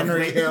reading of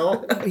Henry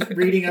Hill.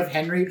 reading of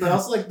Henry, but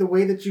also, like, the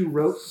way that you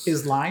wrote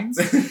his lines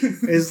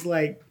is,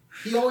 like,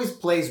 he always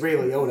plays Ray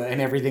Liotta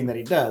in everything that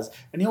he does,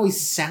 and he always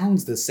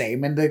sounds the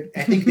same. And I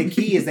think the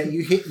key is that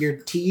you hit your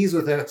T's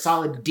with a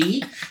solid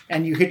D,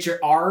 and you hit your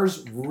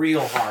R's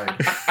real hard.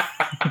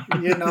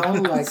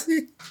 Like,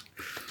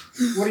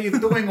 what are you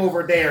doing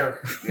over there?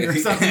 Or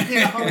something,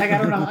 like, I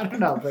don't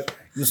know, but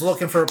He's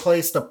looking for a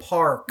place to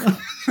park. That's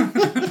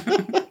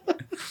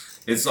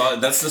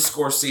the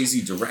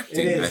Scorsese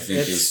directing, I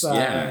think,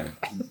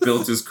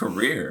 built his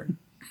career.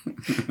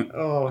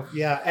 Oh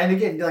yeah, and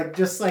again, like,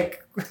 just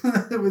like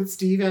with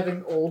Steve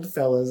having old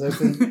fellas, I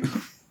think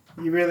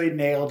you really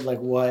nailed like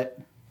what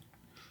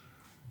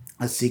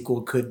a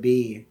sequel could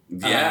be.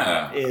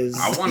 Yeah,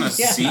 I want to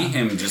see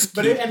him just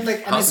keep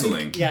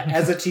hustling. And I think,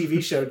 as a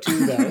TV show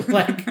too, though.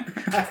 Like,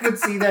 I could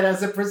see that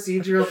as a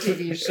procedural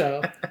TV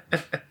show.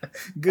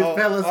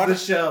 Goodfellas, the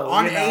show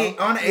on A&E.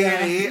 I'd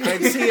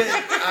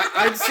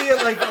see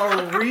it like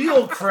a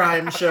real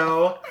crime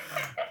show.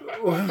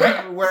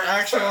 Where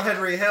actual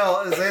Henry Hill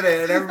is in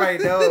it and everybody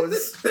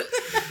knows.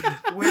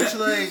 Which,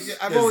 like,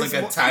 There's like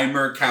a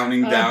timer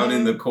counting down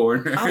in the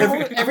corner.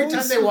 Every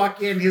time they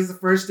walk in, his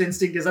first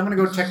instinct is, I'm going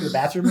to go check the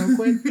bathroom real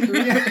quick.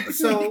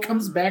 So he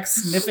comes back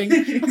sniffing.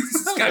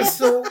 He's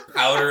got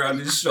powder on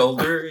his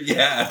shoulder.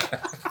 Yeah.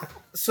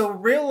 So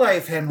real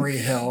life Henry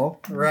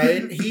Hill,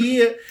 right?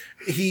 He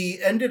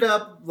he ended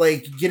up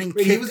like getting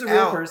kicked out. He was a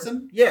real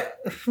person? Yeah.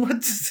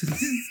 What's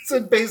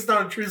it's based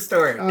on a true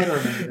story. I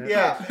don't remember that.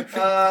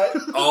 Yeah.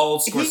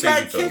 All He Scorsese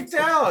got films. kicked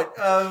out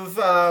of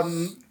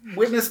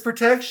witness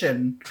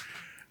protection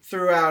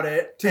throughout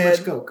it. Too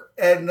much coke.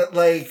 And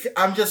like,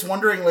 I'm just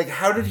wondering, like,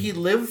 how did he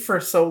live for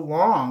so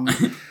long?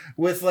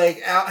 With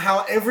like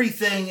how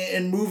everything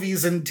in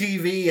movies and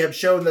TV have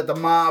shown that the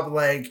mob,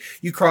 like,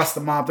 you cross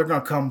the mob, they're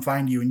gonna come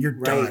find you and you're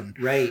done.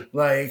 Right.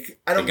 Like,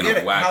 I don't They're get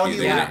gonna it. whack How you, he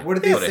they're lived. gonna What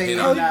did they put a say hit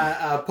on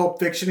on Pulp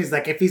Fiction? He's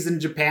like, if he's in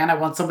Japan, I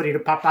want somebody to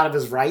pop out of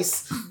his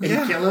rice and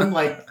Yeah. kill him.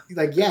 Like,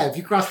 yeah, if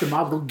you cross the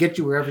mob, they'll get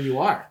you wherever you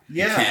are.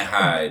 You Yeah. can't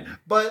hide.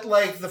 But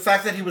like the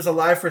fact that he was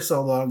alive for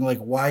so long, like,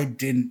 why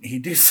didn't he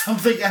do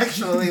something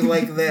actually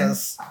like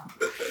this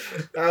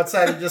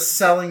outside of just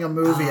selling a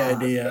movie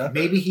idea?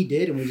 Maybe he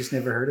did, and we just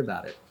never heard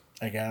about it.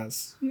 I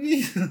guess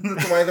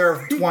that's why there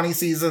are 20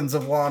 seasons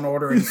of Law and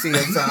Order and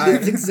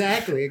CSI.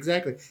 exactly.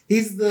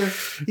 He's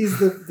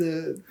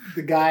the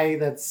guy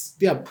that's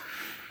the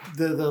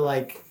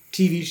like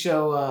TV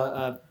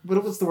show.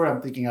 What's the word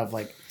I'm thinking of?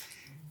 Like,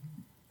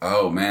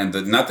 Oh man,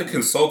 not the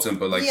consultant,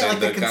 but like Yeah,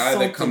 the like the guy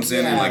that consultant, comes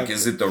in and yeah. like,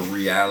 is it the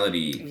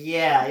reality?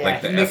 yeah.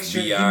 Like the he makes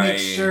Sure, he FBI.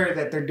 makes sure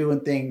that they're doing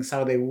things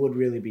how they would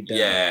really be done.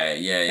 Yeah.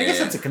 I guess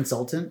that's a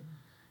consultant.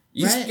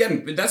 He's right?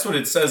 getting, but that's what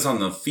it says on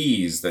the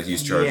fees that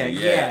he's charging.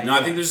 Yeah, No, I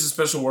yeah. think there's a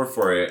special word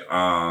for it.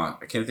 I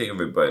can't think of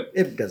it, but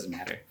It doesn't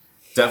matter.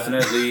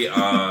 definitely,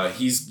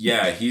 he's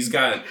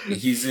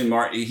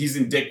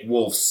in Dick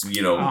Wolf's,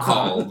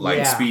 call, like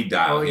Yeah. speed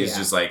dial. Oh, He's yeah.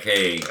 just like,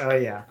 hey, Oh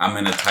yeah. I'm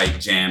in a tight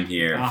jam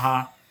here.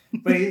 Uh-huh.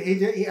 But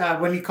he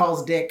when he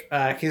calls Dick,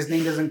 his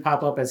name doesn't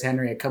pop up as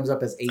Henry. It comes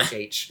up as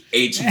HH.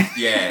 H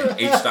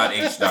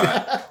H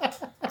dot.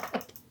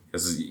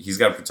 Because he's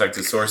got to protect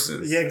his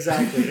sources. Yeah,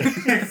 exactly.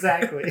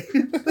 Exactly.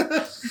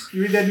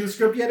 You read that new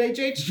script yet,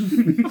 HH?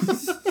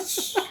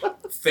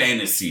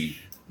 Fantasy.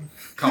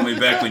 Call me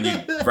back when you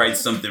write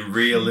something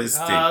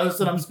realistic.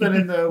 Listen, I'm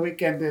spending the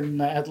weekend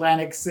in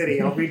Atlantic City.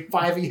 I'll read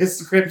 5 of his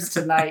scripts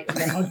tonight, and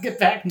then I'll get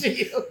back to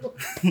you.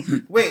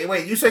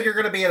 Wait, you said you're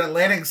going to be in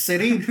Atlantic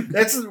City?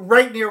 That's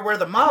right near where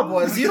the mob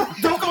was. You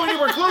don't go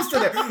anywhere close to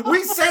there.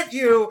 We sent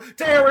you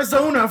to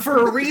Arizona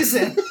for a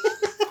reason.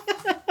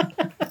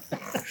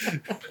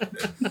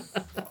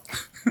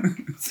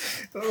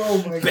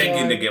 Oh my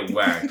Begging god. to get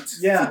whacked.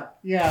 Yeah.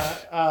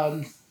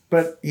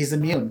 But he's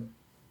immune.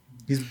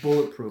 He's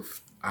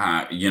bulletproof.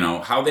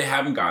 How they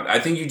haven't got. I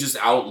think you just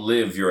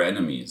outlive your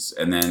enemies,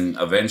 and then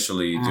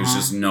eventually there's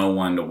just no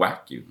one to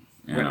whack you.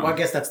 You know? Well, I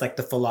guess that's like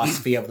the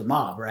philosophy of the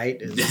mob,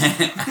 right?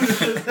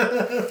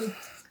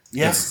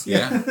 Yes.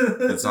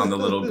 It's on the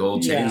little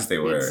gold chains they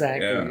wear.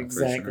 Exactly. Yeah, for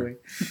Exactly.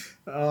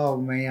 Oh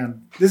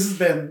man, this has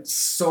been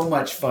so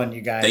much fun,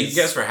 you guys. Thank you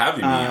guys for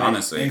having me.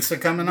 Honestly, Thanks for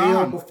coming Leo,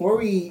 on. before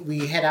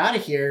we head out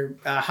of here,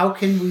 how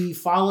can we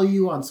follow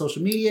you on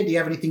social media? Do you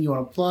have anything you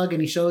want to plug?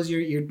 Any shows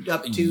you're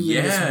up to? in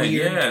this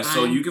weird time?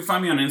 So you can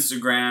find me on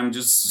Instagram.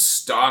 Just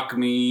stalk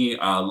me,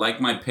 like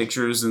my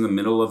pictures in the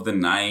middle of the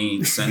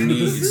night.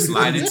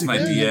 Slide into my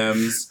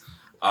DMs.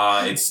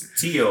 It's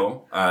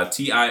Tio,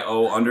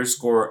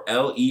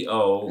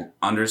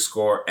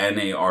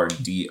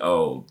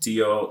 TIO_LEO_NARDO.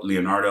 Tio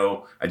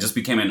Leonardo. I just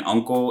became an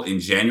uncle in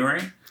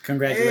January.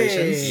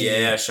 Congratulations.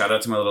 Hey. Yeah, shout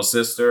out to my little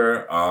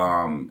sister.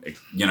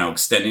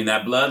 Extending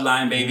that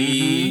bloodline,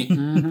 baby.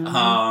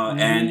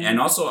 And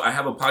also I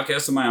have a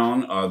podcast of my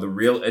own, the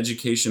Real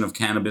Education of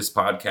Cannabis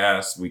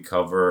podcast. We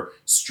cover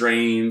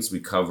strains, we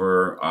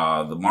cover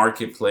the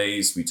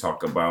marketplace, we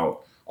talk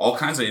about all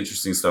kinds of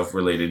interesting stuff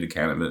related to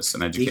cannabis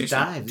and education. Deep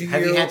dive. Do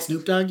Have you you- had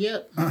Snoop Dogg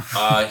yet?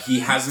 He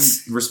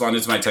hasn't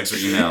responded to my text or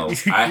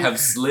emails. I have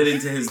slid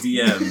into his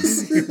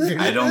DMs.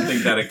 I don't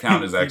think that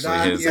account is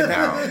actually his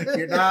account.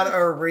 You're not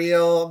a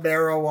real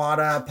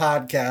marijuana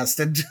podcast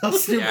until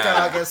Snoop Yeah.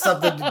 Dogg has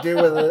something to do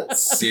with it.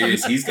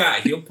 Serious.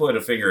 He'll put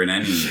a finger in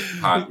any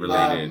pot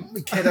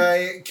related. Can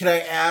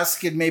I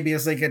ask, and maybe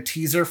as like a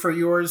teaser for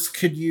yours,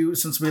 could you,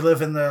 since we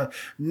live in the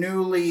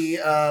newly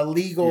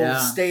legal Yeah.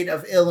 state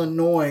of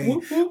Illinois,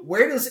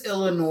 where does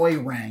Illinois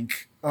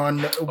rank on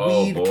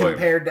weed boy.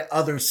 compared to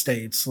other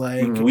states?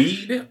 Like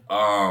Weed,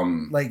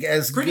 like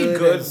as pretty good,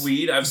 good as,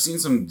 weed. I've seen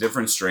some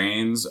different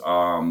strains.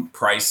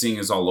 Pricing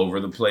is all over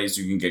the place.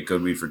 You can get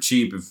good weed for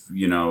cheap if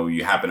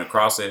you happen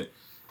across it.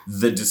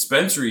 The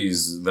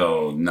dispensaries,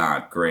 though,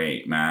 not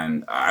great,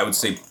 man. I would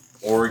say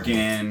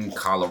Oregon,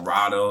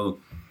 Colorado,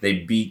 they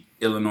beat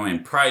Illinois in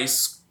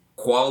price,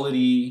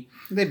 quality.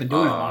 They've been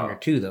doing it longer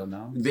too, though.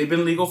 No. They've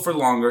been legal for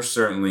longer,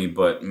 certainly,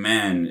 but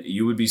man,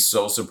 you would be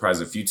so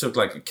surprised if you took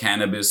like a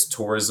cannabis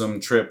tourism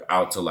trip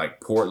out to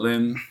like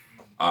Portland.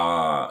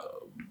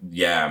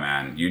 Yeah,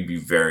 man, you'd be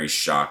very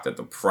shocked at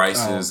the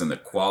prices and the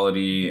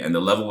quality and the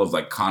level of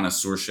like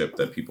connoisseurship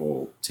that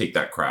people take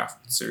that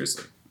craft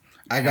seriously.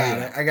 I got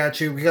it. I got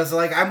you. Because,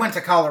 like, I went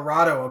to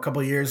Colorado a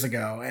couple years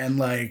ago, and,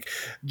 like,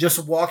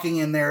 just walking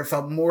in there, it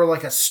felt more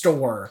like a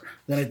store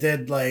than it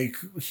did, like,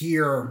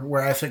 here,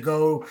 where I have to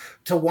go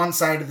to one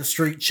side of the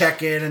street,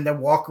 check in, and then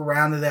walk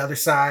around to the other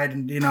side.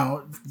 And, it's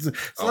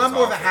a lot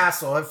more of a awful.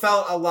 hassle. It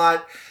felt a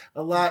lot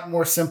a lot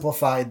more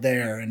simplified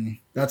there, and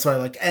that's why I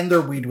like. And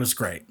their weed was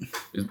great.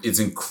 It's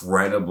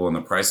incredible, and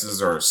the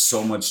prices are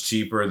so much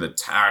cheaper. The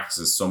tax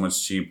is so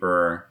much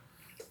cheaper.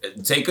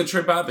 Take a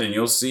trip out there and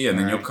you'll see, and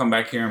then you'll come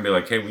back here and be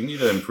like, hey, we need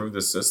to improve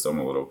the system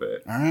a little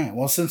bit. All right.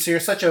 Well, since you're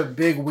such a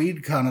big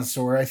weed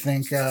connoisseur, I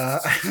think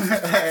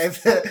I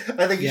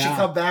think you should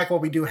come back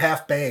when we do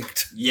Half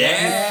Baked.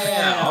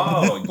 Yeah.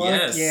 Oh, Fuck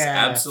yes.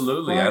 yeah.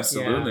 Absolutely. Fuck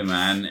Absolutely,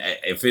 man.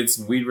 If it's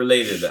weed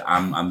related,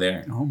 I'm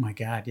there. Oh my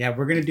god. Yeah,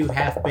 we're gonna do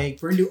Half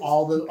Baked. We're gonna do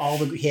all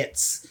the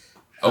hits.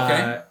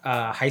 Okay.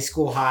 High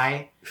School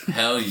High.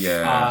 Hell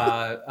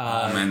yeah.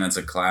 Oh, man, that's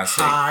a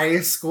classic. High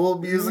School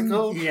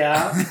Musical.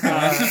 Yeah.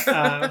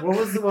 What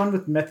was the one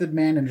with Method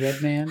Man and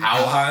Redman?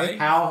 How High?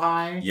 How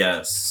High?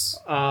 Yes.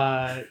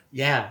 Yeah.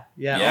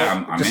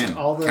 Yeah, I'm in.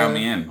 Count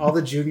me in. All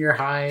the junior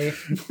high.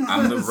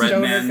 I'm the Red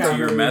Man to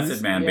your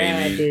Method Man,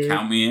 baby. Dude.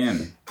 Count me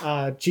in.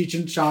 Cheech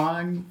and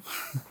Chong.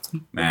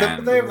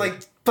 Man. They have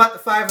like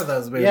 5 of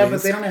those movies. Yeah,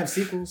 but they don't have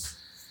sequels.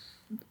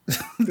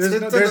 There's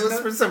no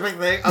specific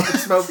thing. Up in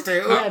Smoke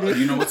too. Yeah, dude.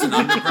 You know what's an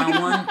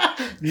underground one?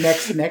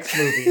 Next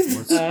movie.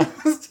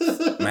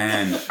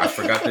 Man, I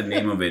forgot the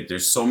name of it.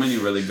 There's so many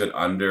really good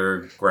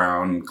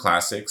underground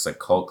classics, like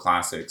cult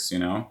classics, you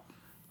know?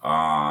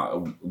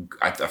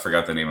 I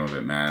forgot the name of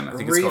it, man. I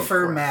think it's called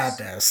Reefer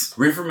Madness.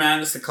 Reefer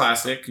Madness, the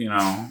classic, you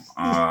know.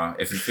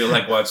 If you feel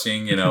like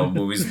watching, you know,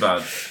 movies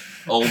about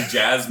old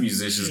jazz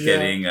musicians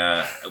getting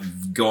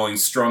going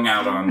strung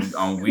out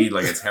on weed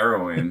like it's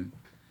heroin.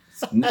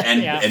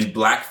 And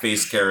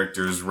blackface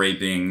characters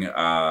raping,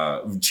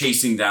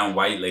 chasing down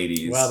white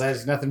ladies. Well,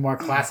 there's nothing more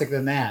classic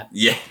than that.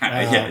 Yeah.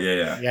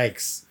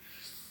 Yikes.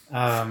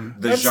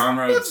 The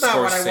genre. That's not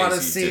what I want to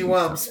Scorsese see didn't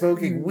while I'm cover.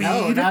 smoking weed.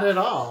 No, not at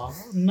all.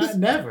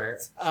 Never.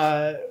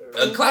 A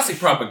classic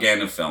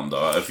propaganda film,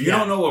 though. If you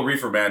don't know what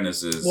Reefer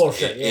Madness is, Well,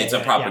 sure. it's a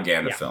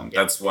propaganda film.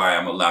 That's why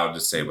I'm allowed to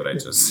say what I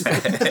just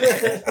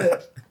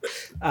said.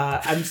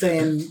 I'm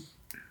saying,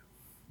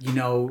 you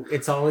know,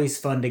 it's always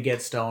fun to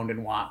get stoned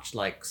and watch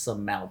like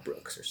some Mel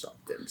Brooks or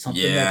something.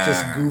 Something that's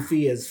just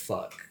goofy as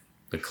fuck.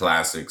 The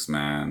classics,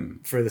 man.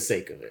 For the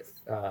sake of it.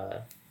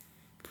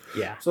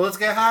 Yeah. So let's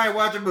get high and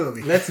watch a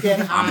movie. Let's get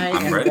high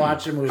I'm and ready.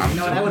 watch a movie. You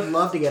know what? I would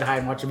love to get high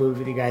and watch a movie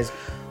with you guys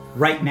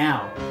right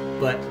now,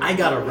 but I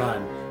gotta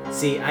run.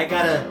 See, I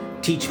gotta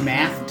teach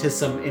math to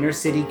some inner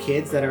city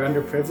kids that are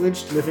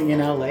underprivileged living in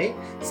LA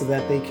so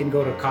that they can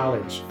go to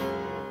college.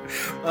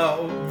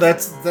 Oh,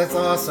 that's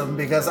awesome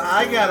because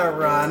I gotta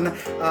run.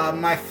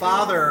 My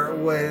father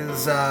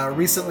was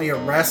recently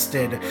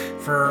arrested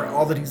for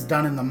all that he's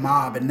done in the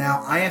mob, and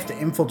now I have to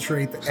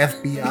infiltrate the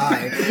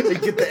FBI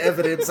and get the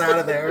evidence out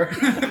of there.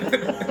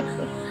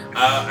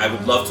 I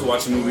would love to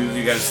watch a movie with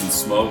you guys and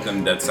smoke,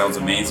 and that sounds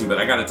amazing, but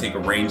I gotta take a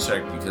rain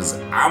check because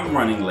I'm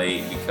running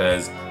late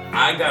because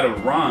I gotta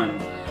run.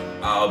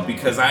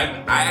 Because I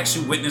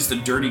actually witnessed a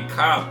dirty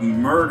cop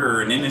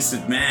murder an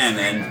innocent man,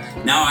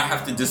 and now I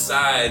have to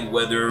decide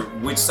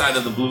which side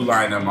of the blue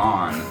line I'm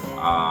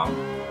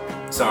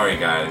on. Sorry,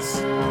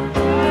 guys.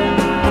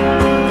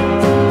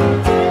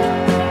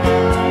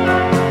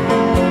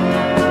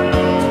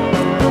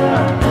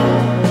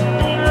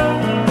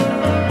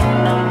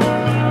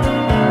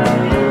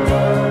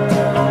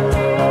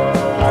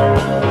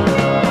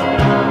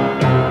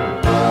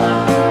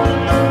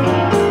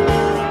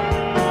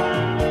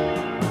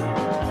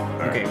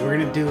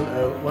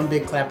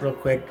 Big clap real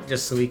quick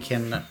just so we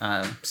can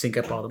sync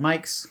up all the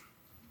mics.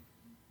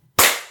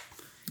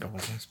 Oh,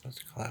 was I supposed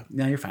to clap?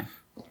 No, you're fine.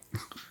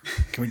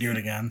 Can we do it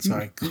again?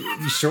 Sorry.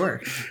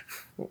 Sure.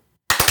 Nope.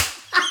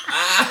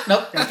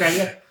 Let's try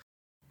again.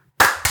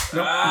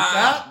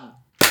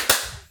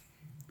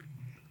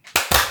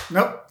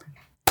 Nope.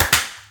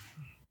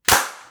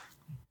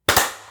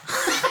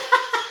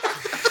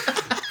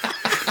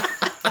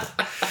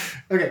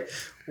 Okay.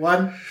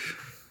 1,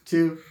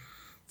 2,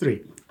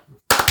 3.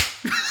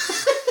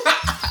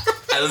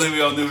 I don't think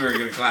we all knew we were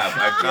going to clap.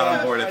 I got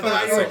on board at the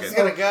last second. It's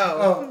gonna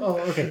go. Oh,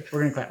 okay.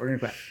 We're gonna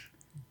clap.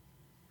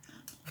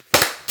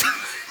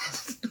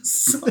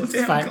 So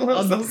It's fine.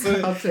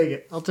 I'll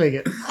take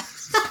it.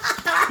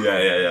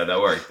 Yeah. That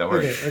worked.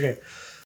 Okay.